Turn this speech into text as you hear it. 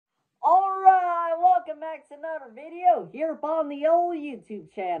welcome back to another video here upon the old YouTube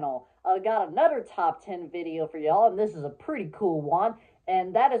channel. I got another top 10 video for y'all, and this is a pretty cool one,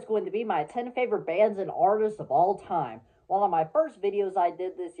 and that is going to be my 10 favorite bands and artists of all time. One of my first videos I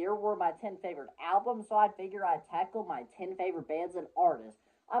did this year were my 10 favorite albums, so I figured I'd tackle my 10 favorite bands and artists.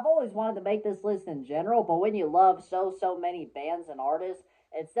 I've always wanted to make this list in general, but when you love so many bands and artists,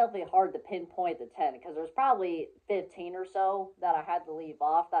 it's definitely hard to pinpoint the 10 because there's probably 15 or so that I had to leave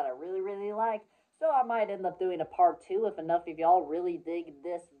off that I really like. So I might end up doing a part 2 if enough of y'all really dig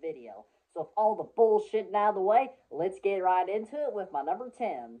this video. So with all the bullshit out of the way, let's get right into it with my number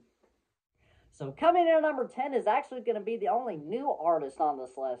 10. So coming in at number 10 is actually going to be the only new artist on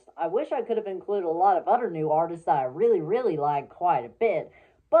this list. I wish I could have included a lot of other new artists that I really like quite a bit.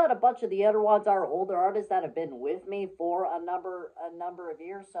 But a bunch of the other ones are older artists that have been with me for a number of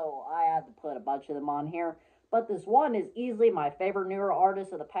years, so I had to put a bunch of them on here. But this one is easily my favorite newer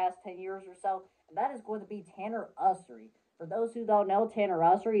artist of the past 10 years or so, and that is going to be Tanner Ussery. For those who don't know, Tanner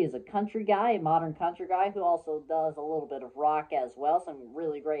Ussery is a country guy, a modern country guy, who also does a little bit of rock as well, some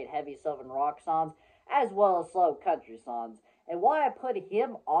really great heavy southern rock songs, as well as slow country songs. And why I put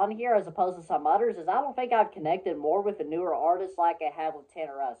him on here as opposed to some others is I don't think I've connected more with a newer artist like I have with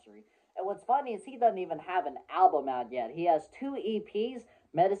Tanner Ussery. And what's funny is he doesn't even have an album out yet. He has 2 EPs,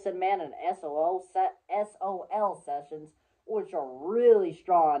 Medicine Man and SOL Sessions, which are really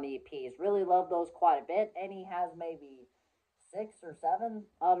strong EPs. Really love those quite a bit. And he has maybe 6 or 7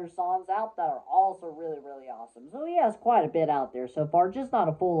 other songs out that are also really awesome. So he has quite a bit out there so far, just not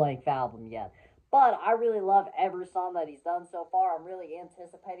a full-length album yet. But I really love every song that he's done so far. I'm really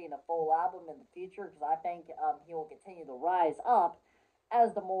anticipating a full album in the future because I think he will continue to rise up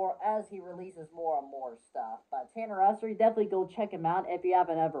as he releases more and more stuff. But Tanner Ussery, definitely go check him out if you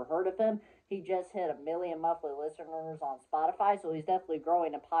haven't ever heard of him. He just hit 1 million monthly listeners on Spotify, so he's definitely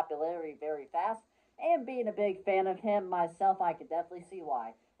growing in popularity very fast. And being a big fan of him myself, I could definitely see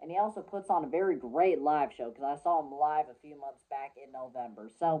why. And he also puts on a very great live show because I saw him live a few months back in November.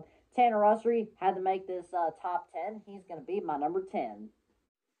 So Tanner Ussery had to make this top 10. He's going to be my number 10.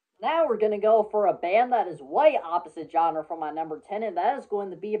 Now we're going to go for a band that is way opposite genre from my number 10, and that is going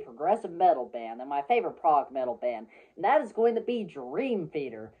to be a progressive metal band, and my favorite prog metal band, and that is going to be Dream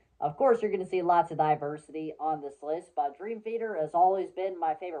Theater. Of course, you're going to see lots of diversity on this list, but Dream Theater has always been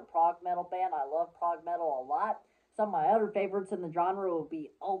my favorite prog metal band. I love prog metal a lot. Some of my other favorites in the genre would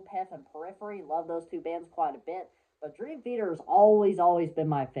be Opeth and Periphery. Love those 2 bands quite a bit. But Dream Theater has always been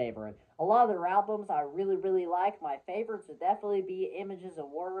my favorite. A lot of their albums I really like. My favorites would definitely be Images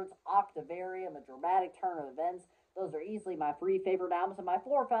and Words, Octavarium, A Dramatic Turn of Events. Those are easily my 3 favorite albums. And my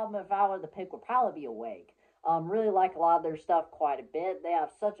 4th album, if I were to pick, would probably be Awake. Really like a lot of their stuff quite a bit. They have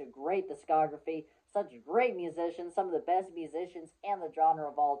such a great discography, such great musicians, some of the best musicians in the genre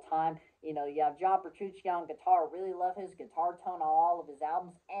of all time. You know, you have John Petrucci on guitar. Really love his guitar tone on all of his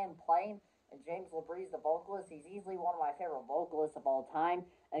albums and playing. And James LaBrie's the vocalist. He's easily one of my favorite vocalists of all time.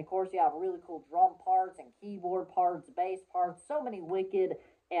 And of course, you have really cool drum parts and keyboard parts, bass parts, so many wicked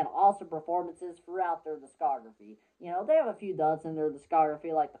and awesome performances throughout their discography. You know, they have a few duds in their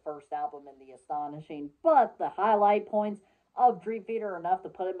discography, like the first album and The Astonishing, but the highlight points of Dream Theater are enough to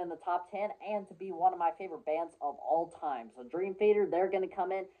put them in the top 10 and to be one of my favorite bands of all time. So Dream Theater, they're going to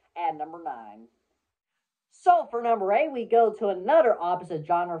come in at number 9. So for number 8, we go to another opposite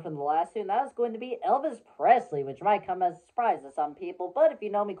genre from the last 2, and that is going to be Elvis Presley, which might come as a surprise to some people, but if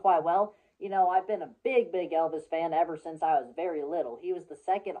you know me quite well, you know I've been a big Elvis fan ever since I was very little. He was the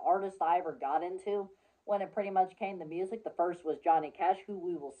second artist I ever got into when it pretty much came to music. The first was Johnny Cash, who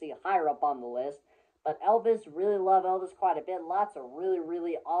we will see higher up on the list, but Elvis, really love Elvis quite a bit. Lots of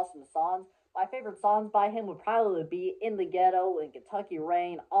really awesome songs. My favorite songs by him would probably be In the Ghetto, In Kentucky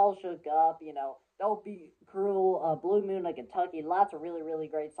Rain, All Shook Up, you know, Don't Be Cruel, Blue Moon of Kentucky. Lots of really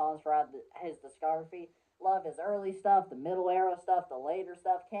great songs throughout his discography. Love his early stuff, the middle era stuff, the later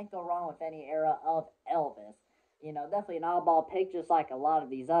stuff. Can't go wrong with any era of Elvis. You know, definitely an oddball pick, just like a lot of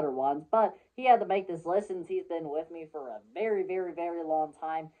these other ones. But he had to make this list since he's been with me for a very long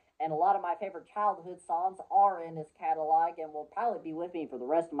time. And a lot of my favorite childhood songs are in his catalog and will probably be with me for the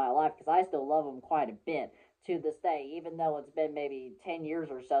rest of my life because I still love him quite a bit to this day, even though it's been maybe 10 years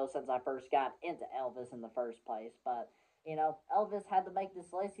or so since I first got into Elvis in the first place. But, you know, Elvis had to make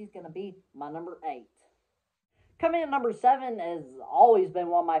this list. He's going to be my number 8. Coming in at number 7 has always been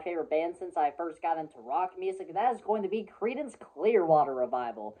one of my favorite bands since I first got into rock music, and that is going to be Creedence Clearwater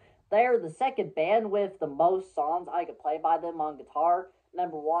Revival. They're the second band with the most songs I could play by them on guitar.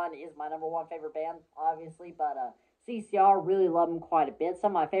 Number 1 is my number 1 favorite band, obviously, but CCR, really love them quite a bit.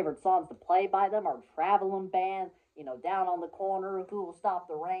 Some of my favorite songs to play by them are Traveling Band, Down on the Corner, Who Will Stop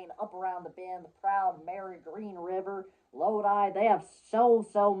the Rain, Up Around the Bend, Proud Mary, Green River, Lodi. They have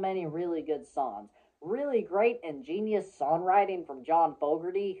so many really good songs. Really great ingenious songwriting from John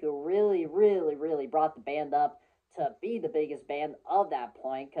Fogerty, who really brought the band up to be the biggest band of that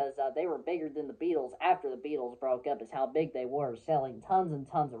point, because they were bigger than the Beatles after the Beatles broke up, is how big they were, selling tons and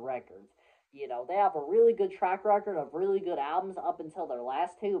tons of records. They have a really good track record of really good albums up until their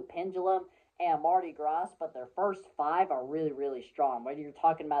last two, Pendulum and Mardi Gras, but their first five are really strong. Whether you're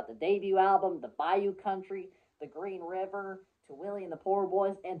talking about the debut album, the Bayou Country, the Green River, to Willie and the Poor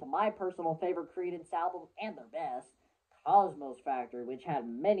Boys, and to my personal favorite Creedence album, and their best, Cosmos Factory, which had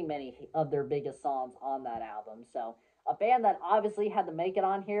many of their biggest songs on that album. So, a band that obviously had to make it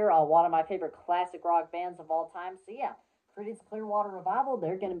on here, one of my favorite classic rock bands of all time. So, yeah, Creedence Clearwater Revival,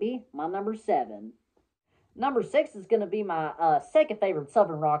 they're going to be my number 7. Number 6 is going to be my second favorite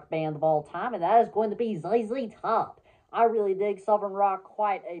Southern rock band of all time, and that is going to be ZZ Top. I really dig Southern rock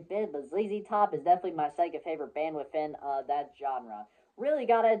quite a bit, but ZZ Top is definitely my second favorite band within that genre. Really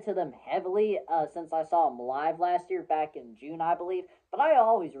got into them heavily since I saw them live last year, back in June, I believe. But I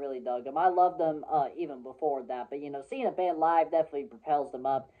always really dug them. I loved them even before that. But, seeing a band live definitely propels them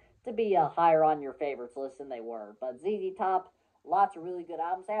up to be higher on your favorites list than they were. But ZZ Top, lots of really good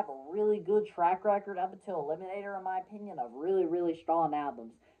albums. They have a really good track record up until Eliminator, in my opinion, of really strong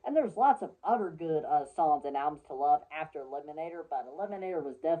albums. And there's lots of other good songs and albums to love after Eliminator, but Eliminator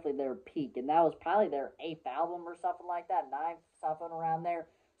was definitely their peak, and that was probably their 8th album or something like that, 9th, something around there.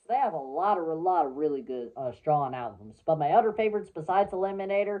 So they have a lot of really good, strong albums. But my other favorites besides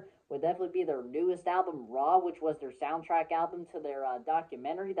Eliminator would definitely be their newest album, Raw, which was their soundtrack album to their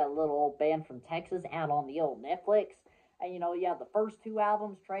documentary, that little old band from Texas, out on the old Netflix. And, you have the first two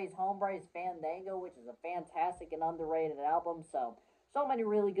albums, Trey's Hombres, Fandango, which is a fantastic and underrated album. So many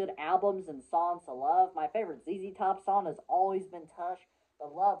really good albums and songs to love. My favorite ZZ Top song has always been Tush. The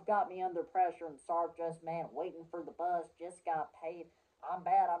Love Got Me Under Pressure, and Starved Dressed Man, Waiting for the Bus, Just Got Paid, I'm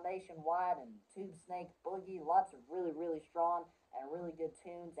Bad, I'm Nationwide, and Tube Snake Boogie. Lots of really strong and really good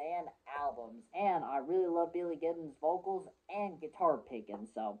tunes and albums. And I really love Billy Gibbons' vocals and guitar picking.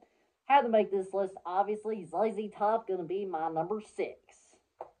 So, had to make this list, obviously. ZZ Top gonna be my number 6.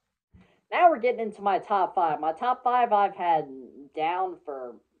 Now we're getting into my top 5. My top 5 I've had down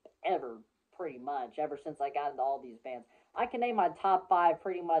for ever, pretty much, ever since I got into all these bands. I can name my top 5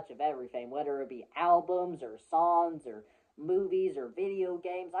 pretty much of everything, whether it be albums or songs or movies or video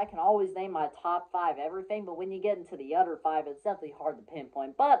games. I can always name my top 5 everything, but when you get into the other 5, it's definitely hard to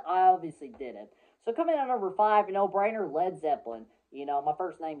pinpoint, but I obviously did it. So coming in at number 5, no-brainer, Led Zeppelin. My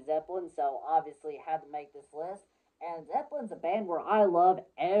first name's Zeppelin, so obviously had to make this list. And Zeppelin's a band where I love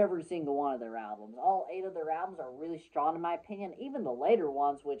every single one of their albums. All 8 of their albums are really strong in my opinion. Even the later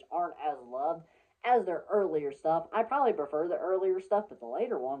ones, which aren't as loved as their earlier stuff. I probably prefer the earlier stuff, but the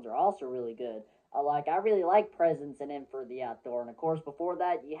later ones are also really good. I really like Presence and In for the Outdoor. And of course, before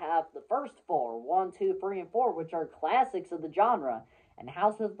that, you have the first 4, 1, 2, 3, and 4, which are classics of the genre. And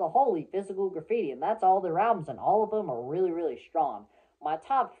House of the Holy, Physical Graffiti. And that's all their albums, and all of them are really strong. My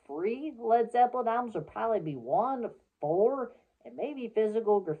top 3 Led Zeppelin albums would probably be 1, 4, and maybe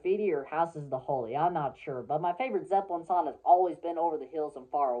Physical Graffiti or House is the Holy. I'm not sure. But my favorite Zeppelin song has always been Over the Hills and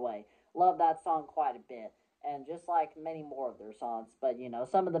Far Away. Love that song quite a bit. And just like many more of their songs. But,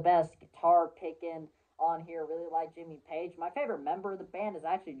 some of the best guitar picking on here. Really like Jimmy Page. My favorite member of the band is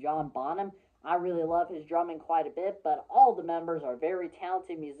actually John Bonham. I really love his drumming quite a bit. But all the members are very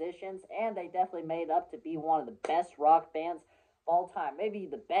talented musicians. And they definitely made up to be one of the best rock bands all time. Maybe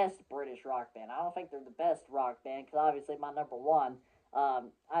the best British rock band. I don't think they're the best rock band, because obviously my number 1,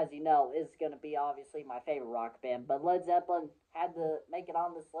 as you know, is going to be obviously my favorite rock band. But Led Zeppelin had to make it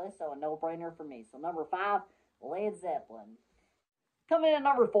on this list, so a no-brainer for me. So number 5, Led Zeppelin. Coming in at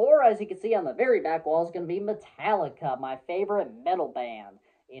number 4, as you can see on the very back wall, is going to be Metallica, my favorite metal band.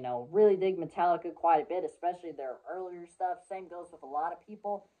 Really dig Metallica quite a bit, especially their earlier stuff. Same goes with a lot of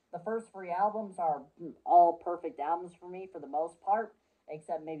people. The first 3 albums are all perfect albums for me for the most part,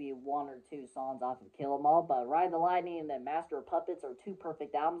 except maybe 1 or 2 songs off of Kill 'Em All. But Ride the Lightning and then Master of Puppets are 2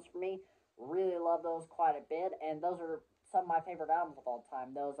 perfect albums for me. Really love those quite a bit, and those are some of my favorite albums of all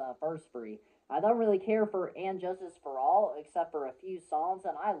time, those first 3. I don't really care for And Justice for All, except for a few songs,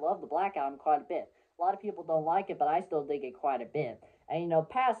 and I love the Black Album quite a bit. A lot of people don't like it, but I still dig it quite a bit. And,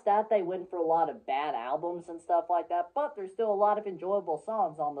 past that, they went for a lot of bad albums and stuff like that, but there's still a lot of enjoyable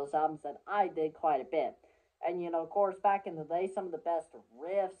songs on those albums that I dig quite a bit. And, of course, back in the day, some of the best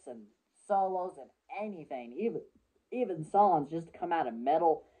riffs and solos and anything, even songs just come out of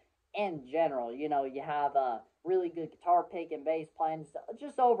metal in general. You have really good guitar pick and bass playing,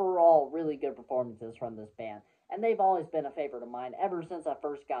 just overall really good performances from this band. and they've always been a favorite of mine ever since I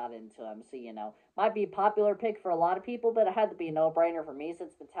first got into them. So, might be a popular pick for a lot of people, but it had to be a no-brainer for me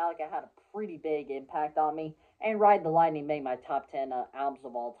since Metallica had a pretty big impact on me, and Ride the Lightning made my top 10 albums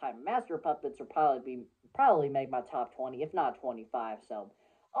of all time. Master of Puppets will probably make my top 20, if not 25, so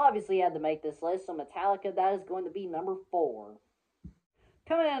obviously had to make this list, so Metallica, that is going to be number 4.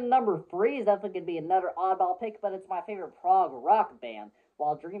 Coming in at number 3 is definitely going to be another oddball pick, but it's my favorite prog rock band.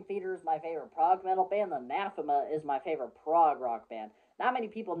 While Dream Theater is my favorite prog metal band, the Anathema is my favorite prog rock band. Not many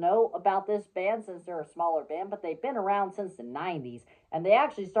people know about this band since they're a smaller band, but they've been around since the 90s, and they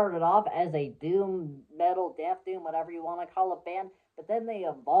actually started off as a doom metal, death doom, whatever you want to call it, band, but then they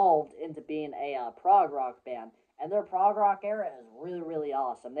evolved into being a prog rock band. And their prog rock era is really, really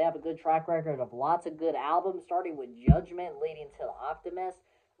awesome. They have a good track record of lots of good albums, starting with Judgment, leading to Optimist.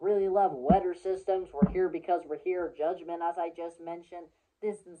 Really love Weather Systems. We're Here Because We're Here. Judgment, as I just mentioned.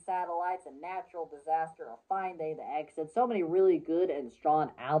 Distant Satellites, A Natural Disaster, A Fine Day to Exit. So many really good and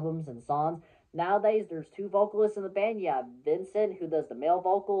strong albums and songs. Nowadays, there's 2 vocalists in the band. You have Vincent, who does the male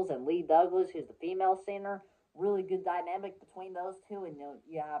vocals, and Lee Douglas, who's the female singer. Really good dynamic between those two, and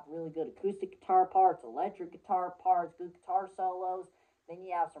you have really good acoustic guitar parts, electric guitar parts, good guitar solos. Then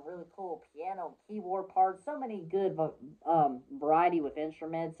you have some really cool piano and keyboard parts. So many good variety with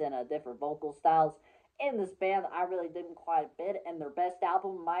instruments and different vocal styles in this band. I really dig them quite a bit, and their best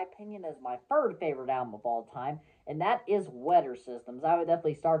album, in my opinion, is my third favorite album of all time, and that is Weather Systems. I would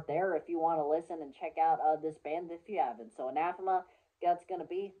definitely start there if you want to listen and check out this band if you haven't. So Anathema, that's going to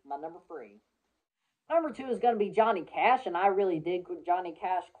be my number 3. Number 2 is going to be Johnny Cash, and I really dig Johnny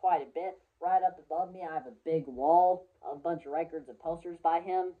Cash quite a bit. Right up above me, I have a big wall, a bunch of records and posters by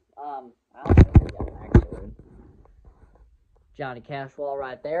him. I don't know, actually. Johnny Cash wall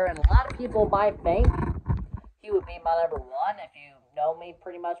right there, and a lot of people might think he would be my number 1. If you know me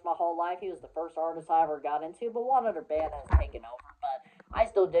pretty much my whole life, he was the first artist I ever got into, but one other band has taken over. But I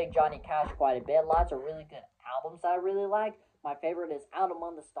still dig Johnny Cash quite a bit. Lots of really good albums I really like. My favorite is Out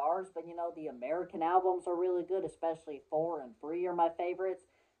Among the Stars, but the American albums are really good, especially 4 and 3 are my favorites.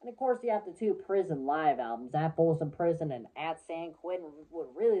 And of course, you have the 2 Prison Live albums, At Folsom Prison and At San Quentin. Would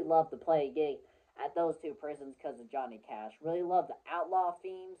really love to play a gig at those 2 prisons because of Johnny Cash. Really love the outlaw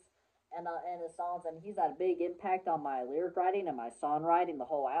themes and his songs, and he's had a big impact on my lyric writing and my songwriting, the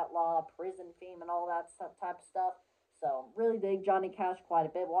whole outlaw prison theme and all that type of stuff. So, really dig Johnny Cash quite a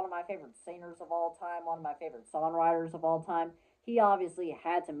bit. One of my favorite singers of all time, one of my favorite songwriters of all time. He obviously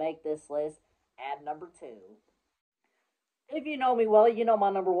had to make this list at number 2. If you know me well, you know my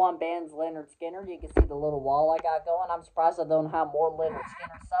number 1 band's Lynyrd Skynyrd. You can see the little wall I got going. I'm surprised I don't have more Lynyrd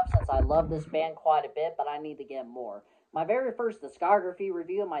Skynyrd stuff since I love this band quite a bit, but I need to get more. My very first discography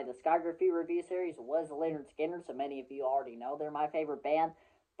review in my discography review series was Lynyrd Skynyrd, so many of you already know they're my favorite band.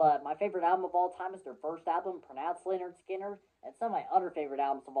 But my favorite album of all time is their first album, pronounced Lynyrd Skynyrd, and some of my other favorite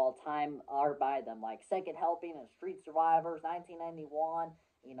albums of all time are by them, like Second Helping and Street Survivors, 1991,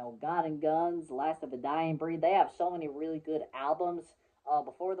 God and Guns, Last of a Dying Breed. They have so many really good albums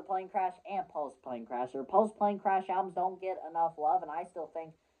before the plane crash and post-plane crash. Their post-plane crash albums don't get enough love, and I still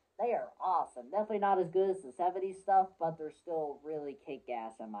think they are awesome. Definitely not as good as the 70s stuff, but they're still really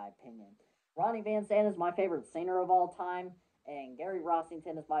kick-ass in my opinion. Ronnie Van Zant is my favorite singer of all time, and Gary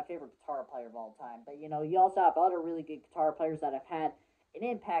Rossington is my favorite guitar player of all time. But, you also have other really good guitar players that have had an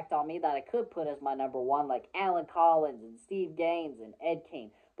impact on me that I could put as my number 1, like Alan Collins and Steve Gaines and Ed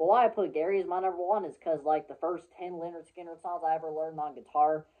King. But why I put Gary as my number 1 is because, like, the first 10 Lynyrd Skynyrd songs I ever learned on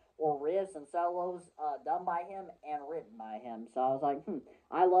guitar were riffs and solos done by him and written by him. So I was like,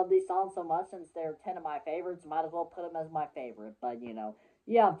 I love these songs so much, since they're 10 of my favorites, might as well put them as my favorite. But,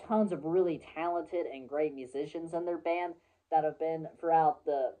 you have tons of really talented and great musicians in their band that have been throughout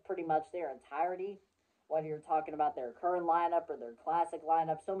pretty much their entirety, whether you're talking about their current lineup or their classic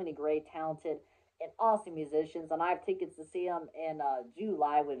lineup. So many great, talented, and awesome musicians, and I have tickets to see them in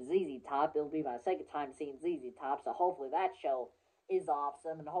July with ZZ Top. It'll be my second time seeing ZZ Top, so hopefully that show is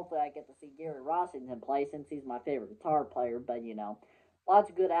awesome, and hopefully I get to see Gary Rossington play since he's my favorite guitar player. But lots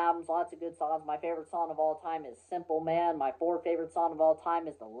of good albums, lots of good songs. My favorite song of all time is Simple Man. My 4th favorite song of all time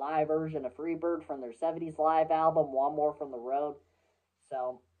is the live version of Freebird from their 70s live album, One More from the Road.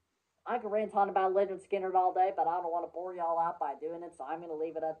 So I could rant on about Lynyrd Skynyrd all day, but I don't want to bore y'all out by doing it, so I'm going to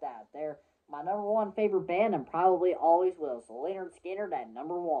leave it at that. They're my number 1 favorite band, and probably always will. So Lynyrd Skynyrd at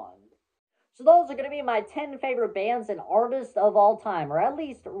number 1. So those are going to be my 10 favorite bands and artists of all time, or at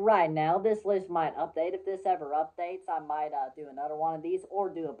least right now. This list might update. If this ever updates, I might do another one of these, or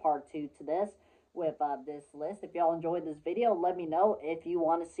do a part 2 to this with this list. If y'all enjoyed this video, let me know if you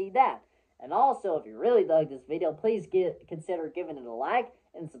want to see that. And also, if you really dug this video, please consider giving it a like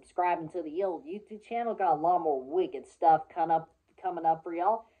and subscribing to the old YouTube channel. Got a lot more wicked stuff coming up for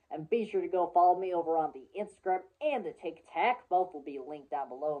y'all. And be sure to go follow me over on the Instagram and the TikTok. Both will be linked down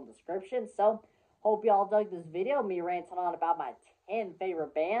below in the description. So, hope y'all dug this video, me ranting on about my 10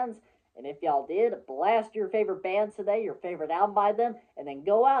 favorite bands. And if y'all did, blast your favorite bands today, your favorite album by them, and then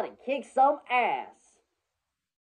go out and kick some ass.